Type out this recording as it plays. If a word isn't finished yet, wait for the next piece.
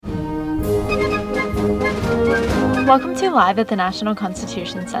Welcome to Live at the National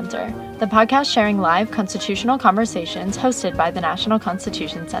Constitution Center, the podcast sharing live constitutional conversations hosted by the National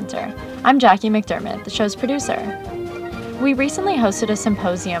Constitution Center. I'm Jackie McDermott, the show's producer. We recently hosted a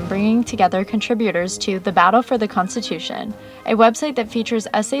symposium bringing together contributors to The Battle for the Constitution, a website that features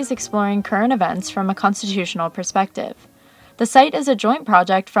essays exploring current events from a constitutional perspective. The site is a joint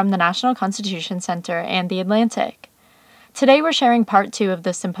project from the National Constitution Center and The Atlantic. Today we're sharing part 2 of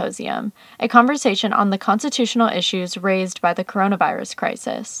the symposium, a conversation on the constitutional issues raised by the coronavirus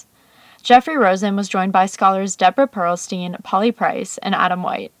crisis. Jeffrey Rosen was joined by scholars Deborah Pearlstein, Polly Price, and Adam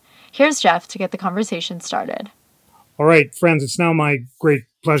White. Here's Jeff to get the conversation started. All right, friends, it's now my great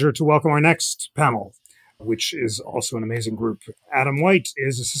pleasure to welcome our next panel, which is also an amazing group. Adam White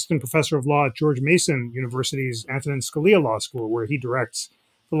is assistant professor of law at George Mason University's Antonin Scalia Law School, where he directs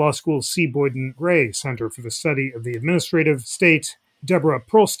the law school's C. Boyden Gray Center for the Study of the Administrative State. Deborah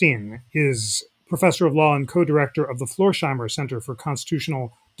Pearlstein is professor of law and co-director of the Florsheimmer Center for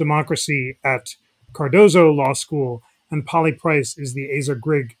Constitutional Democracy at Cardozo Law School, and Polly Price is the Asa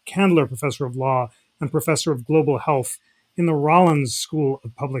Grigg Candler Professor of Law and Professor of Global Health in the Rollins School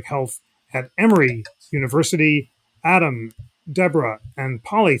of Public Health at Emory University. Adam, Deborah, and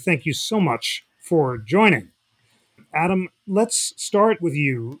Polly, thank you so much for joining. Adam, let's start with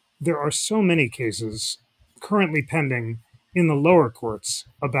you. There are so many cases currently pending in the lower courts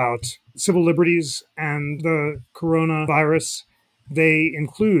about civil liberties and the coronavirus. They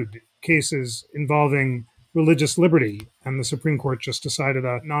include cases involving religious liberty, and the Supreme Court just decided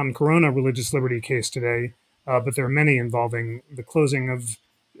a non-corona religious liberty case today, but there are many involving the closing of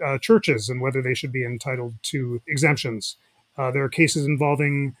churches and whether they should be entitled to exemptions. There are cases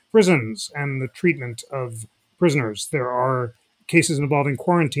involving prisons and the treatment of prisoners. There are cases involving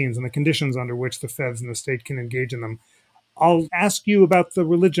quarantines and the conditions under which the feds and the state can engage in them. I'll ask you about the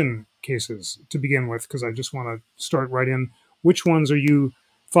religion cases to begin with, because I just want to start right in. Which ones are you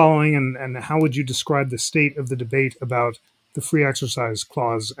following, and how would you describe the state of the debate about the free exercise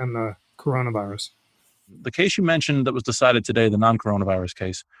clause and the coronavirus? The case you mentioned that was decided today, the non-coronavirus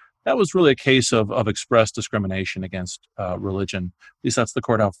case, that was really a case of express discrimination against religion. At least that's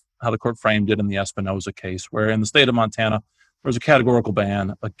how the court framed it in the Espinoza case, where in the state of Montana, there was a categorical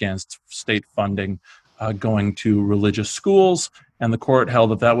ban against state funding going to religious schools, and the court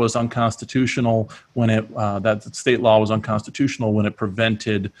held that was unconstitutional when that state law was unconstitutional when it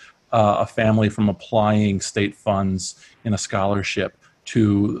prevented a family from applying state funds in a scholarship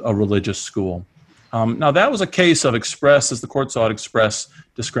to a religious school. Now, that was a case of express, as the court saw it, express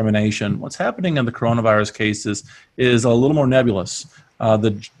discrimination. What's happening in the coronavirus cases is a little more nebulous.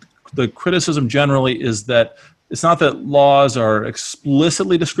 The criticism generally is that it's not that laws are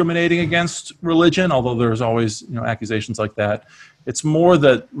explicitly discriminating against religion, although there's always accusations like that. It's more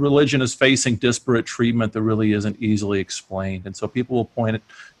that religion is facing disparate treatment that really isn't easily explained. And so people will point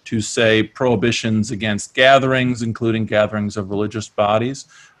to, say, prohibitions against gatherings, including gatherings of religious bodies,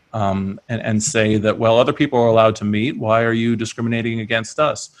 and say that, well, other people are allowed to meet. Why are you discriminating against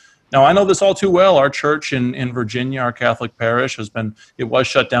us? Now, I know this all too well. Our church in Virginia, our Catholic parish, was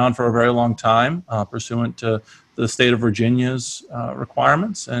shut down for a very long time, pursuant to the state of Virginia's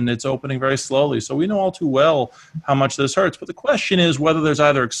requirements, and it's opening very slowly. So we know all too well how much this hurts. But the question is whether there's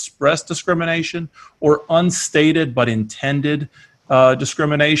either express discrimination or unstated but intended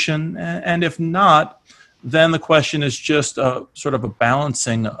discrimination. And if not, then the question is just sort of a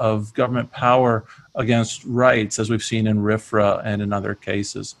balancing of government power against rights, as we've seen in RFRA and in other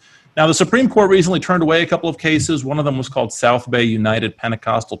cases. Now, the Supreme Court recently turned away a couple of cases. One of them was called South Bay United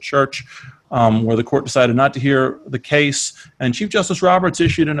Pentecostal Church, where the court decided not to hear the case. And Chief Justice Roberts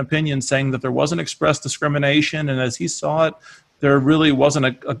issued an opinion saying that there wasn't express discrimination, and as he saw it, there really wasn't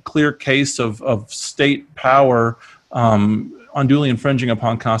a clear case of state power unduly infringing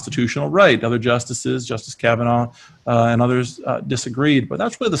upon constitutional right. Other justices, Justice Kavanaugh and others disagreed. But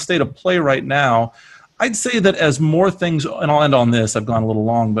that's really the state of play right now. I'd say that as more things, and I'll end on this, I've gone a little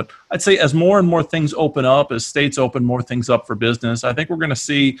long, but I'd say as more and more things open up, as states open more things up for business, I think we're going to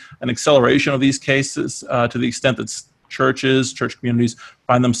see an acceleration of these cases to the extent that church communities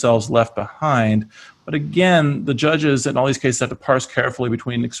find themselves left behind. But again, the judges in all these cases have to parse carefully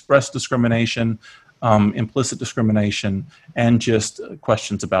between express discrimination, implicit discrimination, and just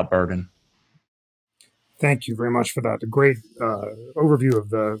questions about burden. Thank you very much for that. A great overview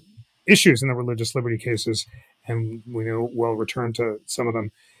of the issues in the religious liberty cases, and we'll return to some of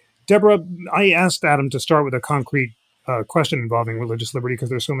them. Deborah, I asked Adam to start with a concrete question involving religious liberty because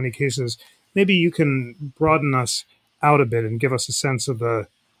there's so many cases. Maybe you can broaden us out a bit and give us a sense of the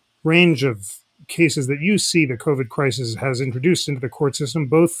range of cases that you see the COVID crisis has introduced into the court system,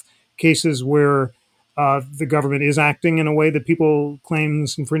 both cases where the government is acting in a way that people claim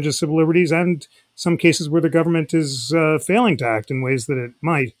infringes civil liberties, and some cases where the government is failing to act in ways that it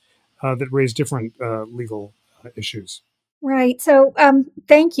might, that raise different legal issues. Right. So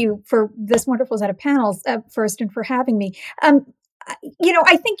thank you for this wonderful set of panels, first, and for having me.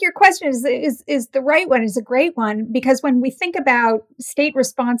 I think your question is the right one, is a great one, because when we think about state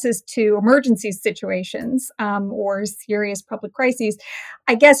responses to emergency situations or serious public crises,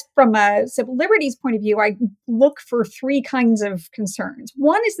 I guess from a civil liberties point of view, I look for three kinds of concerns.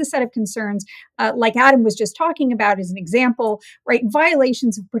 One is the set of concerns, like Adam was just talking about as an example, right?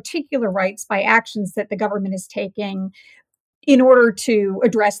 Violations of particular rights by actions that the government is taking in order to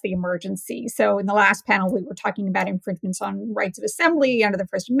address the emergency. So in the last panel, we were talking about infringements on rights of assembly under the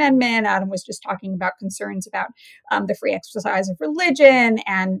First Amendment. Adam was just talking about concerns about the free exercise of religion.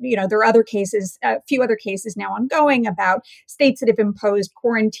 And, there are other cases, a few other cases now ongoing about states that have imposed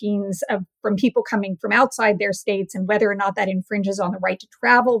quarantines from people coming from outside their states and whether or not that infringes on the right to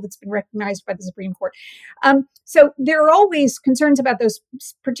travel that's been recognized by the Supreme Court. So there are always concerns about those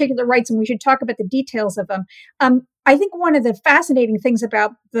particular rights, and we should talk about the details of them. I think one of the fascinating things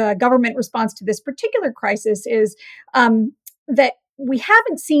about the government response to this particular crisis is that we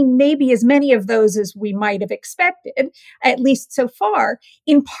haven't seen maybe as many of those as we might have expected, at least so far,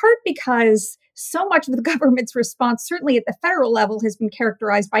 in part because so much of the government's response, certainly at the federal level, has been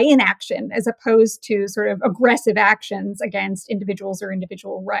characterized by inaction as opposed to sort of aggressive actions against individuals or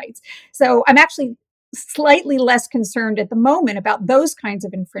individual rights. So I'm actually slightly less concerned at the moment about those kinds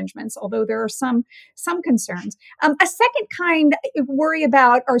of infringements, although there are some concerns. A second kind I worry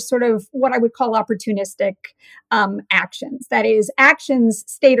about are sort of what I would call opportunistic actions. That is, actions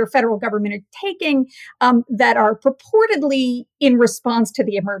state or federal government are taking that are purportedly in response to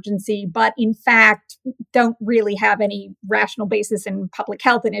the emergency, but in fact don't really have any rational basis in public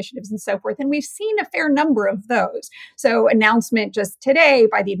health initiatives and so forth. And we've seen a fair number of those. So announcement just today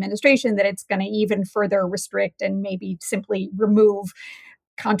by the administration that it's going to even further restrict and maybe simply remove,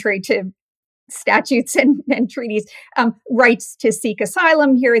 contrary to statutes and treaties, rights to seek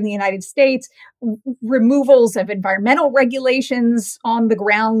asylum here in the United States, removals of environmental regulations on the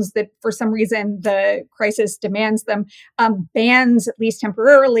grounds that for some reason the crisis demands them, bans, at least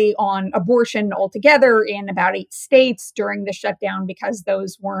temporarily, on abortion altogether in about 8 states during the shutdown because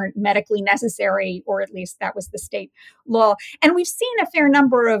those weren't medically necessary, or at least that was the state law. And we've seen a fair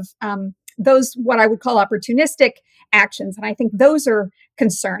number of those, what I would call opportunistic actions. And I think those are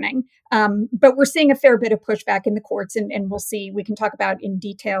concerning. But we're seeing a fair bit of pushback in the courts, and we'll see, we can talk about in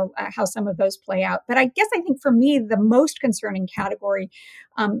detail how some of those play out. But I think for me, the most concerning category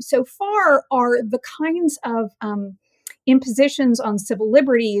so far are the kinds of impositions on civil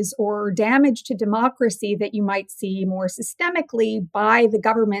liberties or damage to democracy that you might see more systemically by the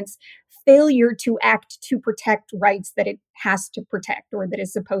government's failure to act to protect rights that it has to protect or that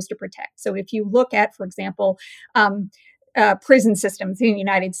is supposed to protect. So if you look at, for example, prison systems in the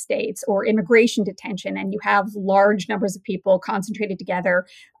United States or immigration detention, and you have large numbers of people concentrated together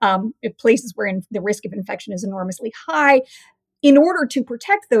in places where the risk of infection is enormously high. In order to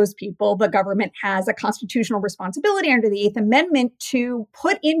protect those people, the government has a constitutional responsibility under the Eighth Amendment to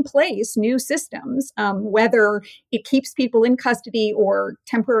put in place new systems, whether it keeps people in custody or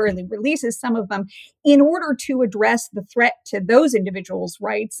temporarily releases some of them, in order to address the threat to those individuals'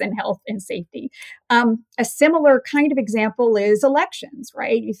 rights and health and safety. A similar kind of example is elections,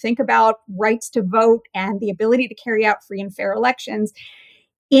 right? You think about rights to vote and the ability to carry out free and fair elections.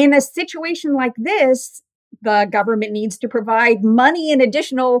 In a situation like this, the government needs to provide money and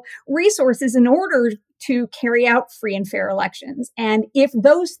additional resources in order to carry out free and fair elections. And if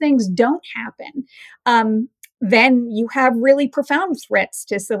those things don't happen, then you have really profound threats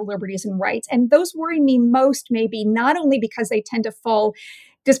to civil liberties and rights. And those worry me most, maybe not only because they tend to fall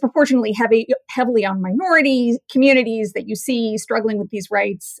disproportionately heavily on minority communities that you see struggling with these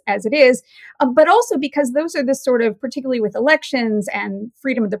rights as it is, but also because those are the sort of, particularly with elections and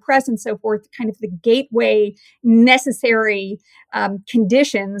freedom of the press and so forth, kind of the gateway necessary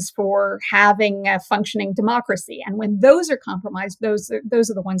conditions for having a functioning democracy. And when those are compromised, those are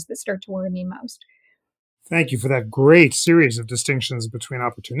the ones that start to worry me most. Thank you for that great series of distinctions between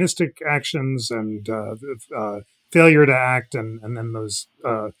opportunistic actions and failure to act, and then those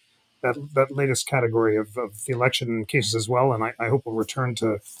that latest category of the election cases as well. And I hope we'll return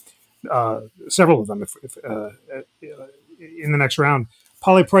to several of them if in the next round.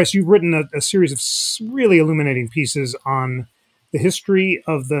 Polly Price, you've written a series of really illuminating pieces on the history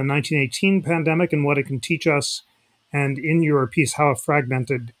of the 1918 pandemic and what it can teach us. And in your piece, How a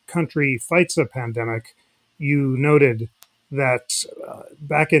Fragmented Country Fights a Pandemic, you noted that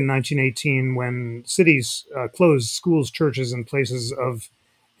back in 1918, when cities closed schools, churches, and places of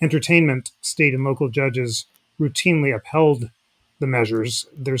entertainment, state and local judges routinely upheld the measures.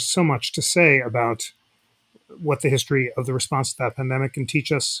 There's so much to say about what the history of the response to that pandemic can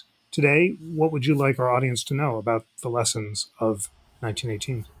teach us today. What would you like our audience to know about the lessons of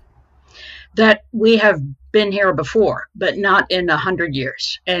 1918? That we have been here before, but not in 100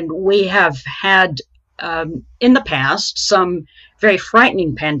 years. And we have had in the past some very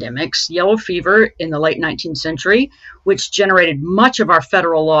frightening pandemics, yellow fever in the late 19th century, which generated much of our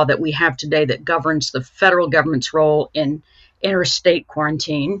federal law that we have today that governs the federal government's role in interstate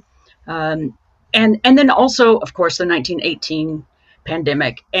quarantine. And then also, of course, the 1918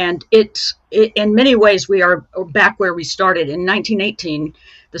 pandemic. And in many ways, we are back where we started. In 1918,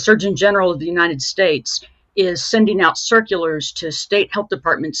 the Surgeon General of the United States is sending out circulars to state health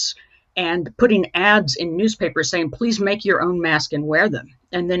departments and putting ads in newspapers saying, please make your own mask and wear them.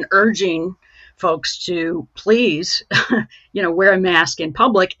 And then urging folks to please, wear a mask in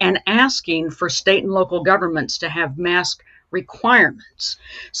public, and asking for state and local governments to have mask requirements.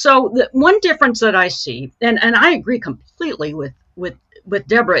 So the one difference that I see, and I agree completely with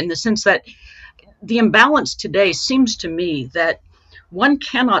Deborah in the sense that the imbalance today seems to me that one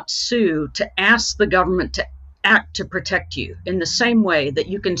cannot sue to ask the government to act to protect you in the same way that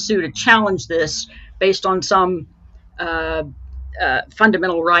you can sue to challenge this based on some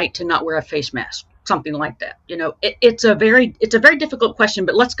fundamental right to not wear a face mask, something like that. It's a very difficult question.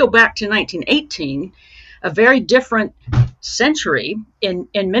 But let's go back to 1918, a very different century in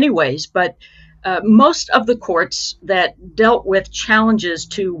many ways. But most of the courts that dealt with challenges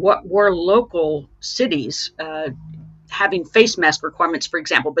to what were local cities having face mask requirements, for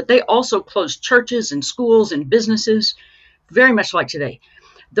example, but they also closed churches and schools and businesses, very much like today.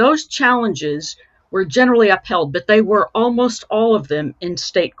 Those challenges were generally upheld, but they were almost all of them in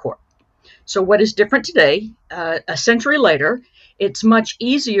state court. So what is different today, a century later, it's much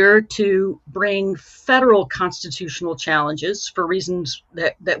easier to bring federal constitutional challenges for reasons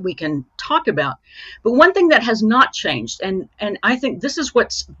that we can talk about. But one thing that has not changed, and I think this is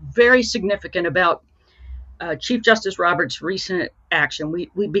what's very significant about Chief Justice Roberts' recent action.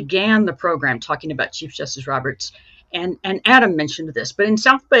 We began the program talking about Chief Justice Roberts, and Adam mentioned this, but in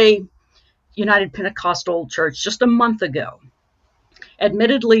South Bay United Pentecostal Church just a month ago,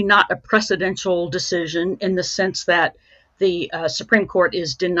 admittedly not a precedential decision in the sense that the Supreme Court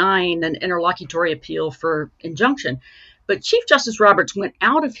is denying an interlocutory appeal for injunction, but Chief Justice Roberts went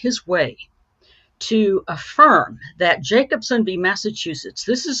out of his way to affirm that Jacobson v. Massachusetts,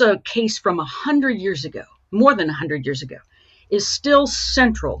 this is a case from 100 years ago, more than 100 years ago, is still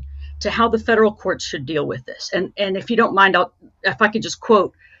central to how the federal courts should deal with this. And if you don't mind, if I could just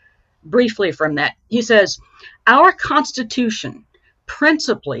quote briefly from that. He says, our Constitution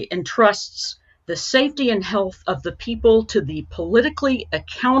principally entrusts the safety and health of the people to the politically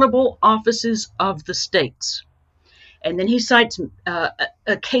accountable offices of the states. And then he cites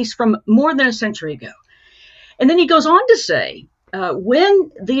a case from more than a century ago. And then he goes on to say,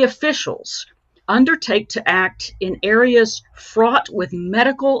 when the officials undertake to act in areas fraught with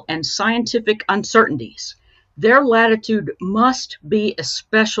medical and scientific uncertainties, their latitude must be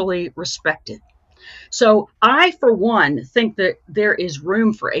especially respected. So I, for one, think that there is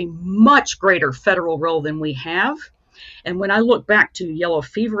room for a much greater federal role than we have. And when I look back to yellow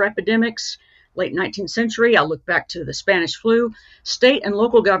fever epidemics, late 19th century, I look back to the Spanish flu, state and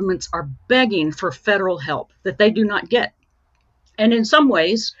local governments are begging for federal help that they do not get. And in some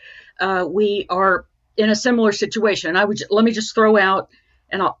ways, we are in a similar situation. Let me just throw out,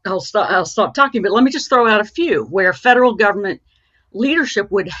 and I'll stop talking, but let me just throw out a few where federal government leadership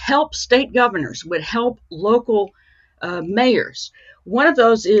would help state governors, would help local mayors. One of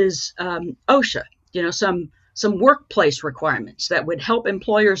those is OSHA, some workplace requirements that would help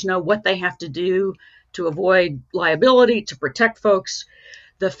employers know what they have to do to avoid liability, to protect folks.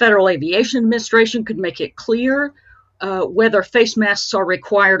 The Federal Aviation Administration could make it clear whether face masks are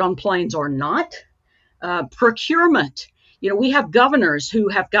required on planes or not. Procurement. We have governors who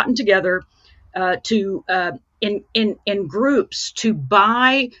have gotten together in groups to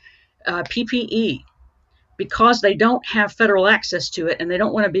buy PPE because they don't have federal access to it and they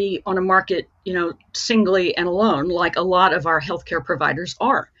don't want to be on a market, singly and alone like a lot of our healthcare providers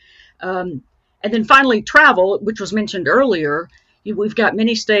are. And then finally, travel, which was mentioned earlier. We've got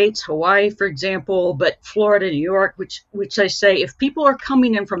many states, Hawaii, for example, but Florida, New York, which they say if people are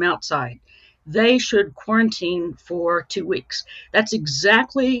coming in from outside, they should quarantine for 2 weeks. That's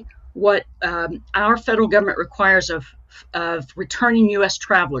exactly what our federal government requires of returning U.S.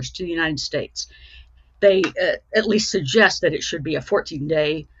 travelers to the United States. they at least suggest that it should be a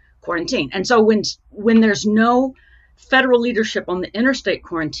 14-day quarantine. And so when there's no federal leadership on the interstate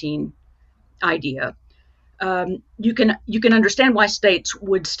quarantine idea, you can understand why states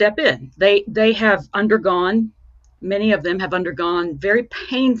would step in. They have undergone, many of them have undergone very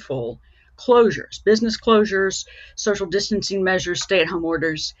painful closures, business closures, social distancing measures, stay-at-home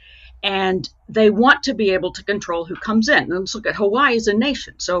orders, and they want to be able to control who comes in. And let's look at Hawaii as a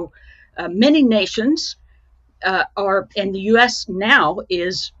nation. So many nations are, and the U.S. now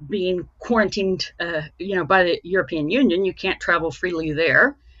is being quarantined, by the European Union. You can't travel freely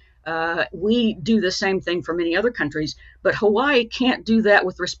there. We do the same thing for many other countries, but Hawaii can't do that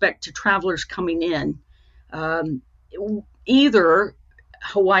with respect to travelers coming in, either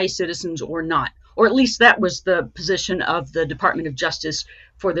Hawaii citizens or not. Or at least that was the position of the Department of Justice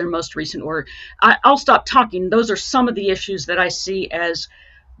for their most recent order. I'll stop talking. Those are some of the issues that I see as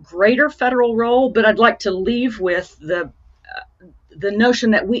greater federal role, but I'd like to leave with the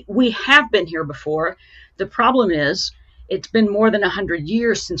notion that we have been here before. The problem is it's been more than 100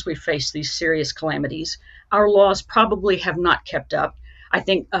 years since we faced these serious calamities. Our laws probably have not kept up. I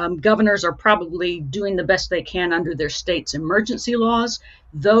think governors are probably doing the best they can under their state's emergency laws.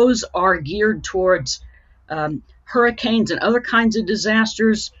 Those are geared towards hurricanes and other kinds of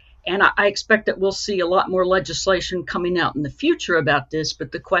disasters. And I expect that we'll see a lot more legislation coming out in the future about this.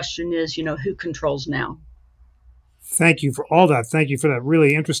 But the question is, who controls now? Thank you for all that. Thank you for that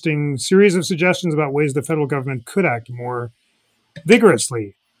really interesting series of suggestions about ways the federal government could act more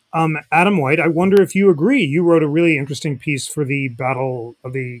vigorously. Adam White, I wonder if you agree. You wrote a really interesting piece for the Battle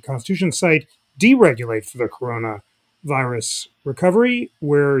of the Constitution site, Deregulate for the Coronavirus Recovery,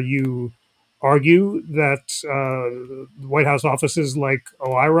 where you argue that the White House offices like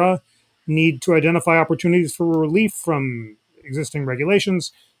OIRA need to identify opportunities for relief from existing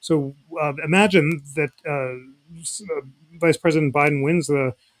regulations. So imagine that Vice President Biden wins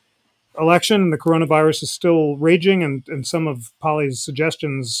the election and the coronavirus is still raging and some of Polly's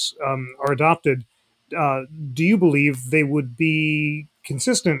suggestions are adopted. Do you believe they would be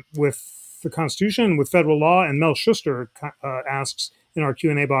consistent with the Constitution, with federal law? And Mel Schuster asks in our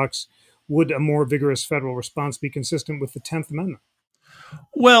Q&A box, would a more vigorous federal response be consistent with the 10th Amendment?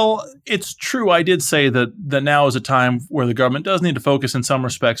 Well, it's true. I did say that now is a time where the government does need to focus in some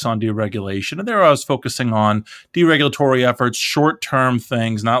respects on deregulation. And there I was focusing on deregulatory efforts, short-term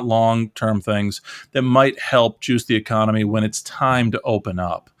things, not long-term things that might help juice the economy when it's time to open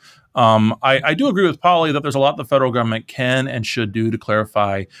up. I do agree with Polly that there's a lot the federal government can and should do to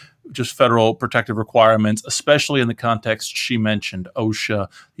clarify just federal protective requirements, especially in the context she mentioned, OSHA,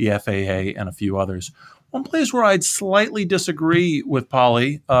 the FAA, and a few others. One place where I'd slightly disagree with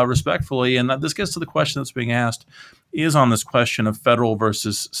Polly, respectfully, and this gets to the question that's being asked, is on this question of federal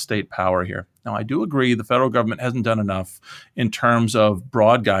versus state power here. Now, I do agree the federal government hasn't done enough in terms of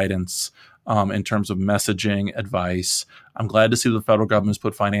broad guidance, in terms of messaging, advice. I'm glad to see the federal government has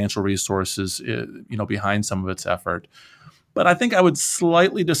put financial resources, behind some of its effort. But I think I would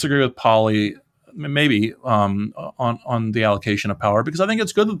slightly disagree with Polly, maybe on the allocation of power, because I think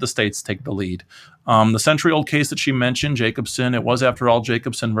it's good that the states take the lead. The century-old case that she mentioned, Jacobson, it was, after all,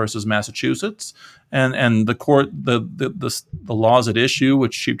 Jacobson versus Massachusetts, and the court, the laws at issue,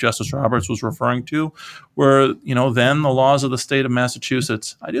 which Chief Justice Roberts was referring to, were then the laws of the state of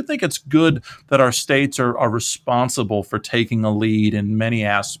Massachusetts. I do think it's good that our states are responsible for taking a lead in many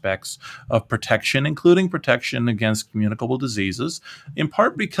aspects of protection, including protection against communicable diseases, in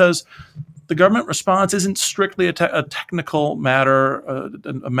part because the government response isn't strictly a technical matter,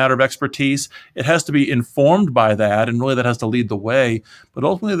 a matter of expertise. It has to be informed by that, and really that has to lead the way. But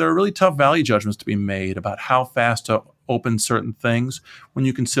ultimately, there are really tough value judgments to be made about how fast to open certain things when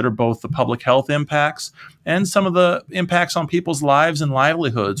you consider both the public health impacts and some of the impacts on people's lives and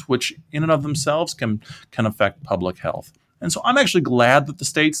livelihoods, which in and of themselves can affect public health. And so I'm actually glad that the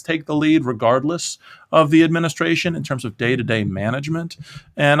states take the lead regardless of the administration in terms of day-to-day management.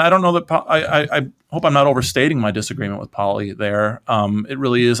 And I don't know that I hope I'm not overstating my disagreement with Polly there. It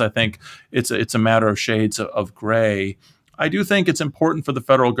really is, I think, it's a matter of shades of gray. I do think it's important for the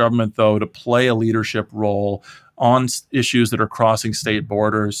federal government, though, to play a leadership role on issues that are crossing state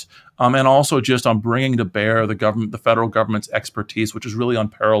borders, and also just on bringing to bear the federal government's expertise, which is really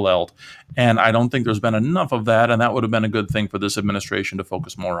unparalleled. And I don't think there's been enough of that, and that would have been a good thing for this administration to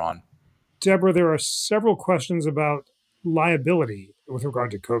focus more on. Deborah, there are several questions about liability with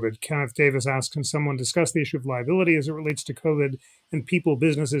regard to COVID. Kenneth Davis asks, can someone discuss the issue of liability as it relates to COVID and people,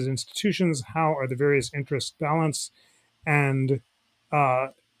 businesses, institutions? How are the various interests balanced? And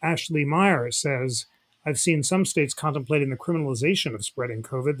Ashley Meyer says, I've seen some states contemplating the criminalization of spreading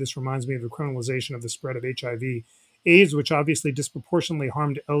COVID. This reminds me of the criminalization of the spread of HIV/AIDS, which obviously disproportionately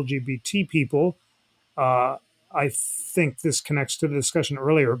harmed LGBT people. I think this connects to the discussion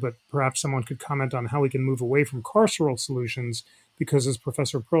earlier, but perhaps someone could comment on how we can move away from carceral solutions, because as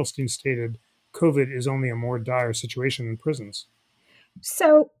Professor Pearlstein stated, COVID is only a more dire situation in prisons.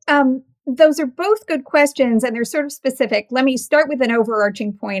 So those are both good questions, and they're sort of specific. Let me start with an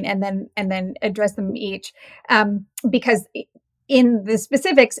overarching point and then address them each, because in the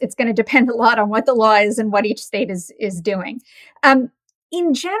specifics, it's going to depend a lot on what the law is and what each state is doing.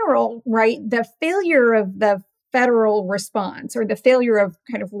 In general, right, the failure of the federal response, or the failure of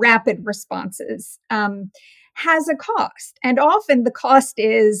kind of rapid responses, has a cost. And often the cost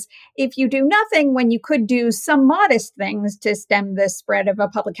is, if you do nothing when you could do some modest things to stem the spread of a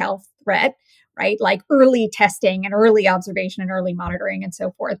public health threat, right, like early testing and early observation and early monitoring and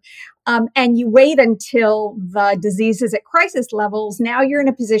so forth, and you wait until the disease is at crisis levels, now you're in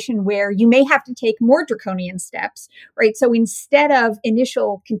a position where you may have to take more draconian steps, right? So instead of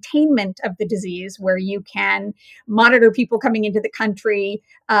initial containment of the disease, where you can monitor people coming into the country,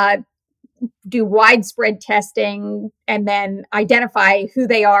 do widespread testing, and then identify who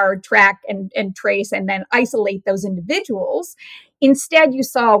they are, track and trace, and then isolate those individuals. Instead, you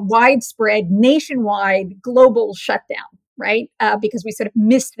saw widespread, nationwide, global shutdown, right? Because we sort of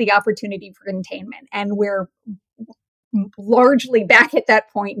missed the opportunity for containment. And we're largely back at that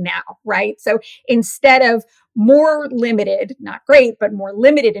point now, right? So instead of more limited, not great, but more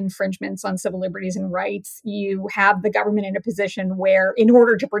limited infringements on civil liberties and rights, you have the government in a position where, in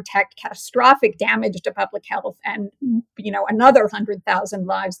order to protect catastrophic damage to public health and, another 100,000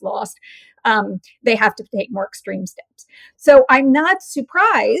 lives lost, they have to take more extreme steps. So I'm not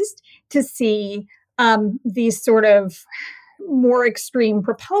surprised to see these sort of more extreme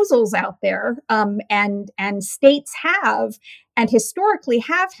proposals out there, and states have, and historically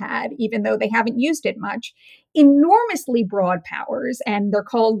have had, even though they haven't used it much, enormously broad powers, and they're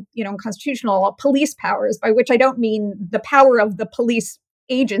called, in constitutional law, police powers, by which I don't mean the power of the police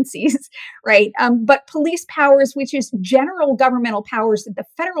agencies, right? But police powers, which is general governmental powers that the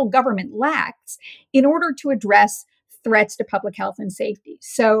federal government lacks in order to address threats to public health and safety.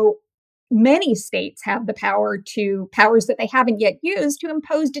 So many states have the powers that they haven't yet used, to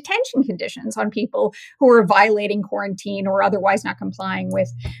impose detention conditions on people who are violating quarantine or otherwise not complying with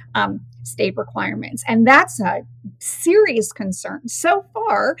state requirements. And that's a serious concern. So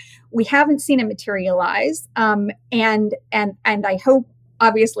far, we haven't seen it materialize. And I hope,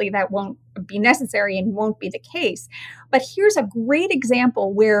 obviously, that won't be necessary and won't be the case. But here's a great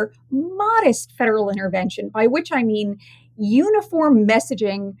example where modest federal intervention, by which I mean uniform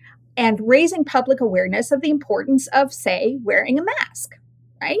messaging and raising public awareness of the importance of, say, wearing a mask,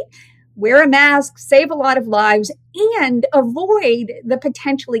 right? Wear a mask, save a lot of lives, and avoid the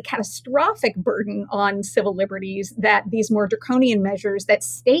potentially catastrophic burden on civil liberties that these more draconian measures that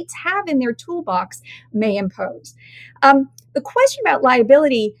states have in their toolbox may impose. The question about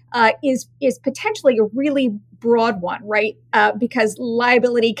liability is potentially a really broad one, right? Because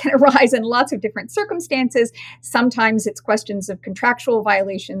liability can arise in lots of different circumstances. Sometimes it's questions of contractual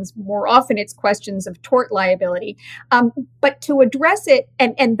violations. More often it's questions of tort liability. But to address it,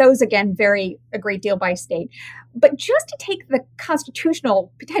 and those again vary a great deal by state, but just to take the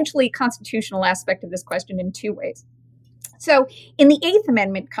potentially constitutional aspect of this question in two ways. So in the Eighth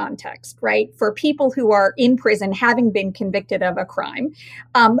Amendment context, right, for people who are in prison having been convicted of a crime,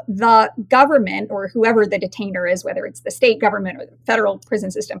 the government, or whoever the detainer is, whether it's the state government or the federal prison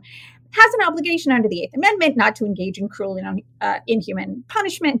system, has an obligation under the Eighth Amendment not to engage in cruel and inhuman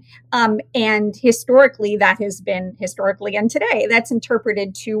punishment. And historically, that has been, and today, that's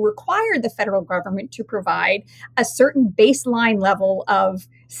interpreted to require the federal government to provide a certain baseline level of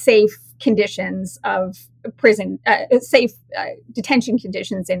safe conditions of prison, safe detention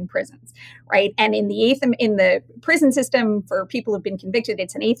conditions in prisons, right? And in the prison system for people who've been convicted,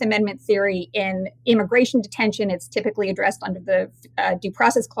 it's an Eighth Amendment theory. In immigration detention, it's typically addressed under the Due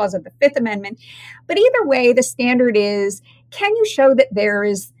Process Clause of the Fifth Amendment. But either way, the standard is, can you show that there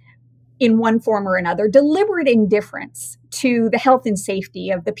is, in one form or another, deliberate indifference to the health and safety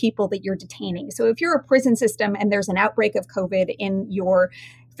of the people that you're detaining? So if you're a prison system and there's an outbreak of COVID in your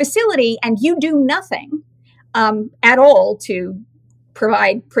facility and you do nothing at all to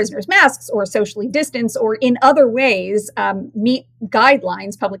provide prisoners masks or socially distance or in other ways meet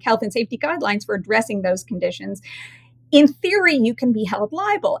guidelines, public health and safety guidelines for addressing those conditions, in theory, you can be held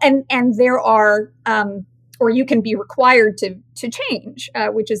liable. And there are, or you can be required to change,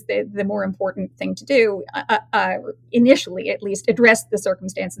 which is the more important thing to do, initially at least, address the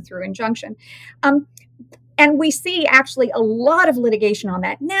circumstances through injunction. And we see actually a lot of litigation on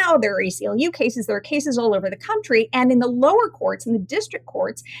that now. There are ACLU cases, there are cases all over the country. And in the lower courts, in the district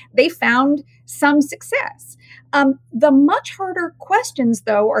courts, they found some success. The much harder questions,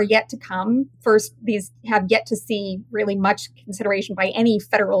 though, are yet to come. First, these have yet to see really much consideration by any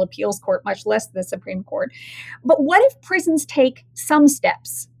federal appeals court, much less the Supreme Court. But what if prisons take some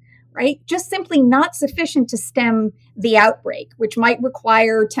steps, right? Just simply not sufficient to stem the outbreak, which might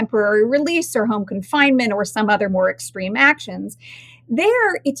require temporary release or home confinement or some other more extreme actions.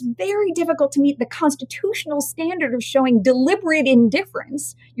 There, it's very difficult to meet the constitutional standard of showing deliberate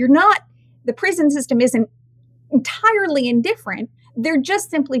indifference. The prison system isn't entirely indifferent. They're just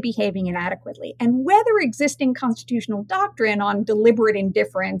simply behaving inadequately. And whether existing constitutional doctrine on deliberate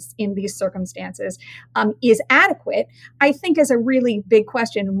indifference in these circumstances is adequate, I think is a really big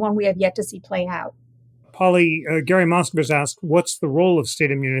question and one we have yet to see play out. Polly, Gary Moskowitz asked, what's the role of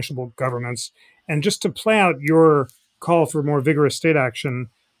state and municipal governments? And just to play out your call for more vigorous state action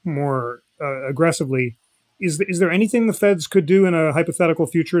more aggressively, is there anything the feds could do in a hypothetical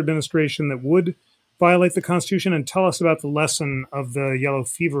future administration that would violate the Constitution? And tell us about the lesson of the yellow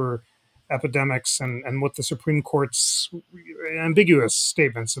fever epidemics and what the Supreme Court's ambiguous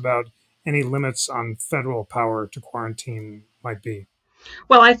statements about any limits on federal power to quarantine might be.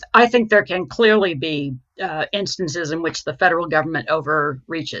 Well, I think there can clearly be instances in which the federal government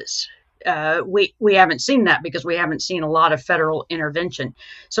overreaches. We haven't seen that because we haven't seen a lot of federal intervention.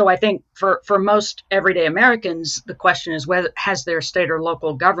 So I think for most everyday Americans, the question is whether has their state or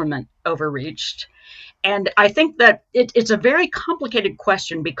local government overreached? And I think that it's a very complicated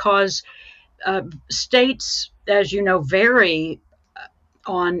question because states, as you know, vary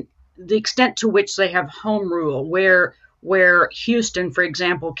on the extent to which they have home rule, where Houston, for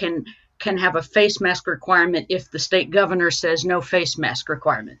example, can have a face mask requirement if the state governor says no face mask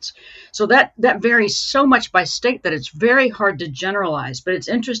requirements. So that varies so much by state that it's very hard to generalize. But it's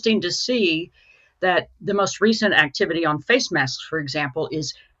interesting to see that the most recent activity on face masks, for example,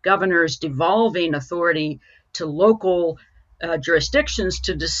 is governors devolving authority to local jurisdictions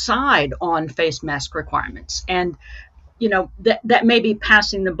to decide on face mask requirements. And, you know, that may be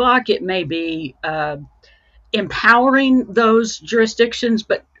passing the buck. It may be empowering those jurisdictions,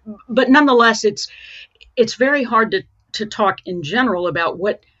 but nonetheless, it's very hard to talk in general about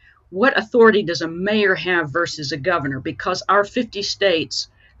what authority does a mayor have versus a governor, because our 50 states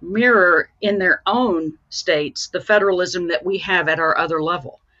mirror in their own states the federalism that we have at our other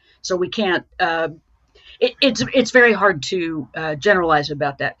level. So we can't. It's very hard to generalize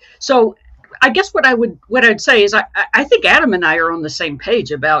about that. So I guess what I'd say is I think Adam and I are on the same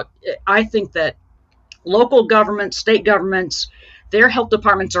page about. I think that local governments, state governments, their health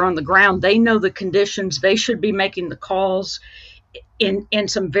departments are on the ground. They know the conditions. They should be making the calls in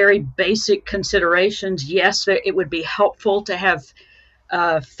some very basic considerations. Yes, it would be helpful to have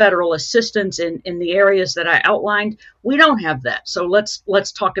federal assistance in the areas that I outlined. We don't have that. So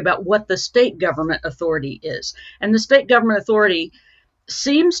let's talk about what the state government authority is. And the state government authority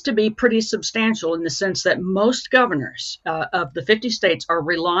seems to be pretty substantial in the sense that most governors of the 50 states are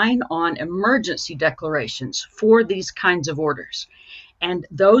relying on emergency declarations for these kinds of orders. And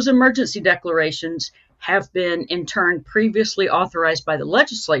those emergency declarations have been in turn previously authorized by the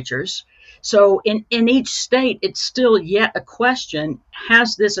legislatures. So in each state, it's still yet a question,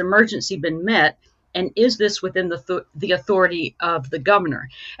 has this emergency been met? And is this within the authority of the governor?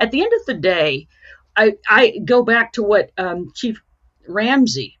 At the end of the day, I go back to what Chief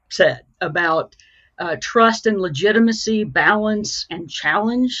Ramsey said about trust and legitimacy, balance and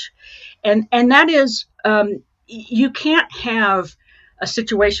challenge. And that is, you can't have a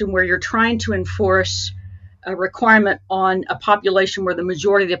situation where you're trying to enforce a requirement on a population where the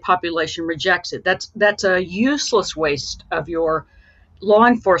majority of the population rejects it. That's a useless waste of your law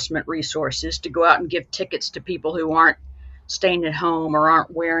enforcement resources to go out and give tickets to people who aren't staying at home or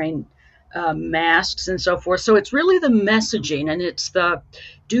aren't wearing masks and so forth. So it's really the messaging, and it's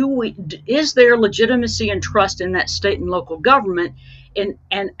is there legitimacy and trust in that state and local government?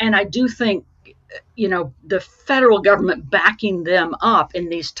 And I do think, you know, the federal government backing them up in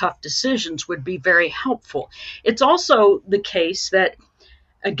these tough decisions would be very helpful. It's also the case that,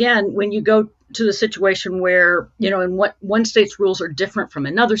 again, when you go to the situation where, you know, in what one state's rules are different from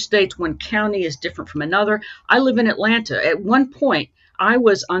another state's, one county is different from another. I live in Atlanta. At one point, I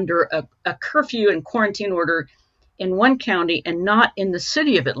was under a curfew and quarantine order in one county and not in the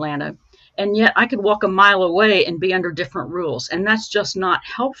city of Atlanta. And yet I could walk a mile away and be under different rules. And that's just not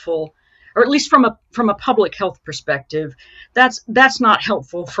helpful, or at least from a public health perspective. That's not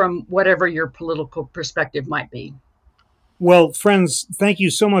helpful from whatever your political perspective might be. Well, friends, thank you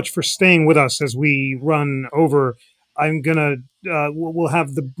so much for staying with us as we run over. I'm going to, we'll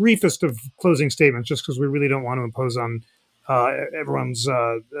have the briefest of closing statements just because we really don't want to impose on everyone's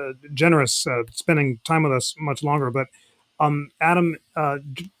generous spending time with us much longer. But Adam,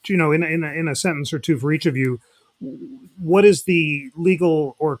 in a sentence or two for each of you, what is the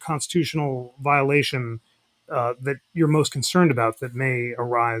legal or constitutional violation that you're most concerned about that may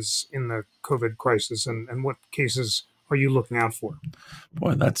arise in the COVID crisis, and what cases are you looking out for?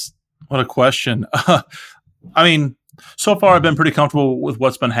 Boy, that's what a question. I mean, so far I've been pretty comfortable with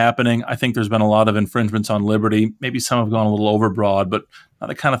what's been happening. I think there's been a lot of infringements on liberty. Maybe some have gone a little overbroad, but not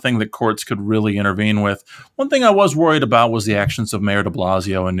the kind of thing that courts could really intervene with. One thing I was worried about was the actions of Mayor de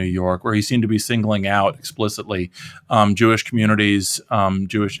Blasio in New York, where he seemed to be singling out explicitly Jewish communities,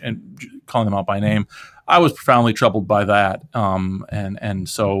 Jewish, and calling them out by name. I was profoundly troubled by that, and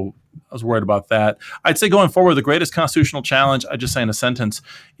so I was worried about that. I'd say going forward, the greatest constitutional challenge, I just say in a sentence,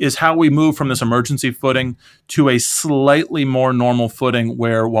 is how we move from this emergency footing to a slightly more normal footing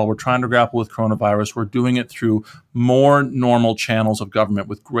where, while we're trying to grapple with coronavirus, we're doing it through more normal channels of government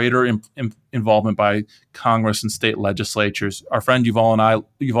with greater involvement by Congress and state legislatures. Our friend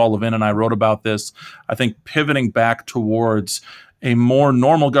Yuval Levin and I wrote about this. I think pivoting back towards a more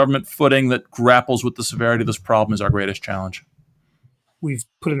normal government footing that grapples with the severity of this problem is our greatest challenge. We've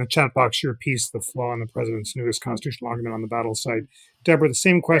put in the chat box your piece, The Flaw in the President's Newest Constitutional Argument on the Battle Side. Deborah, the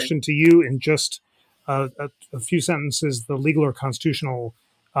same question to you in just a few sentences, the legal or constitutional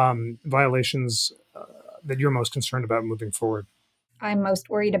violations that you're most concerned about moving forward. I'm most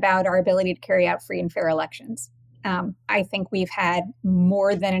worried about our ability to carry out free and fair elections. I think we've had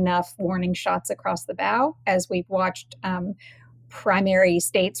more than enough warning shots across the bow as we've watched primary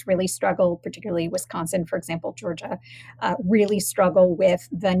states really struggle, particularly Wisconsin, for example, Georgia, really struggle with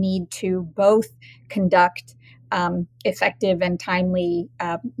the need to both conduct effective and timely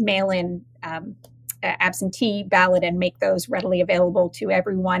mail-in absentee ballot and make those readily available to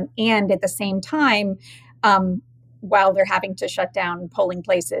everyone. And at the same time, while they're having to shut down polling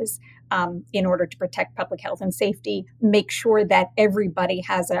places in order to protect public health and safety, make sure that everybody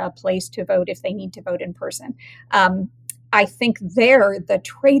has a place to vote if they need to vote in person. I think the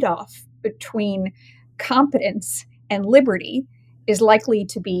trade-off between competence and liberty is likely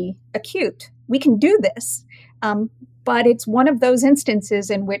to be acute. We can do this, but it's one of those instances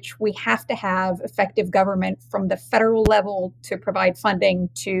in which we have to have effective government from the federal level to provide funding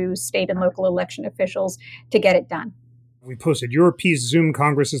to state and local election officials to get it done. We posted your piece, Zoom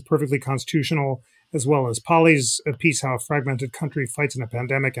Congress is Perfectly Constitutional, as well as Polly's piece, How a Fragmented Country Fights in a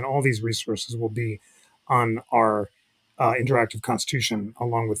Pandemic, and all these resources will be on our Interactive Constitution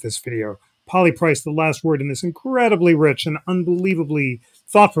along with this video. Polly Price, the last word in this incredibly rich and unbelievably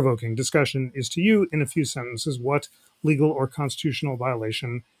thought-provoking discussion is to you in a few sentences. What legal or constitutional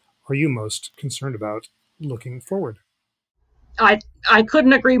violation are you most concerned about looking forward? I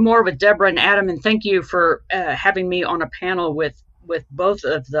couldn't agree more with Deborah and Adam, and thank you for having me on a panel with both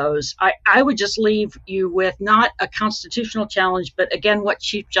of those. I would just leave you with not a constitutional challenge, but again, what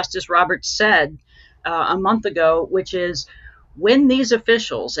Chief Justice Roberts said a month ago, which is when these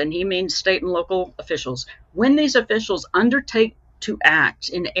officials, and he means state and local officials, when these officials undertake to act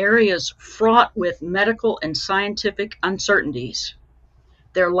in areas fraught with medical and scientific uncertainties,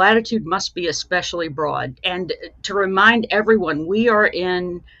 their latitude must be especially broad. And to remind everyone, we are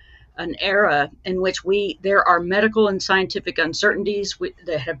in an era in which there are medical and scientific uncertainties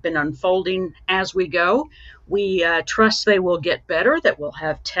that have been unfolding as we go. We trust they will get better, that we'll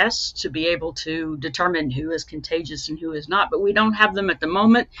have tests to be able to determine who is contagious and who is not, but we don't have them at the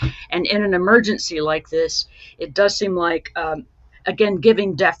moment. And in an emergency like this, it does seem like, again,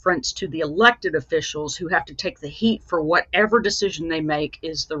 giving deference to the elected officials who have to take the heat for whatever decision they make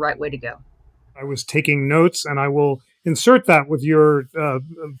is the right way to go. I was taking notes, and I will insert that with your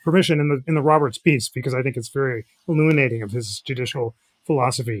permission in the Roberts piece, because I think it's very illuminating of his judicial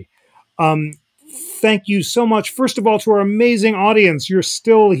philosophy. Thank you so much, first of all, to our amazing audience. You're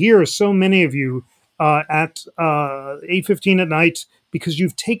still here, so many of you, at 8:15 at night, because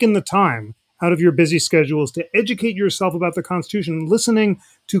you've taken the time out of your busy schedules to educate yourself about the Constitution, listening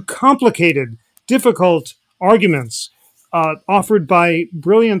to complicated, difficult arguments offered by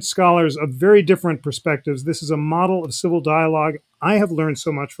brilliant scholars of very different perspectives. This is a model of civil dialogue. I have learned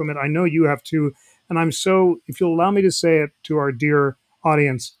so much from it. I know you have too. And I'm so, if you'll allow me to say it to our dear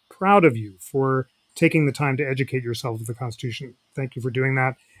audience, proud of you for taking the time to educate yourself of the Constitution. Thank you for doing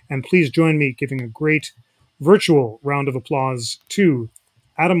that. And please join me giving a great virtual round of applause to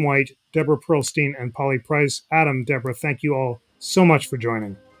Adam White, Deborah Pearlstein, and Polly Price. Adam, Deborah, thank you all so much for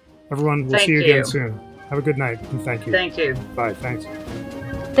joining. Everyone, we'll see you again soon. Have a good night, and thank you. Thank you. Bye. Thanks.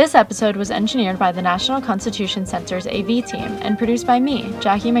 This episode was engineered by the National Constitution Center's AV team and produced by me,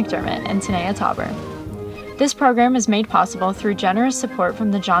 Jackie McDermott, and Tanea Tauber. This program is made possible through generous support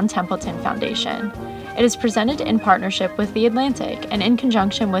from the John Templeton Foundation. It is presented in partnership with The Atlantic and in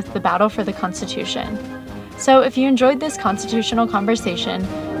conjunction with the Battle for the Constitution. So if you enjoyed this constitutional conversation,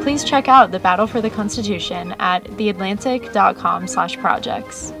 please check out the Battle for the Constitution at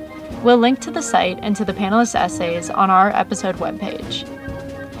theatlantic.com/projects. We'll link to the site and to the panelists' essays on our episode webpage.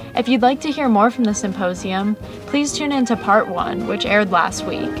 If you'd like to hear more from the symposium, please tune in to Part 1, which aired last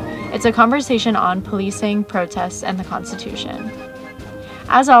week. It's a conversation on policing, protests, and the Constitution.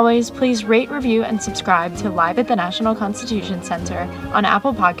 As always, please rate, review, and subscribe to Live at the National Constitution Center on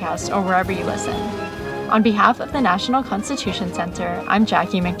Apple Podcasts or wherever you listen. On behalf of the National Constitution Center, I'm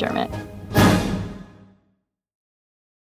Jackie McDermott.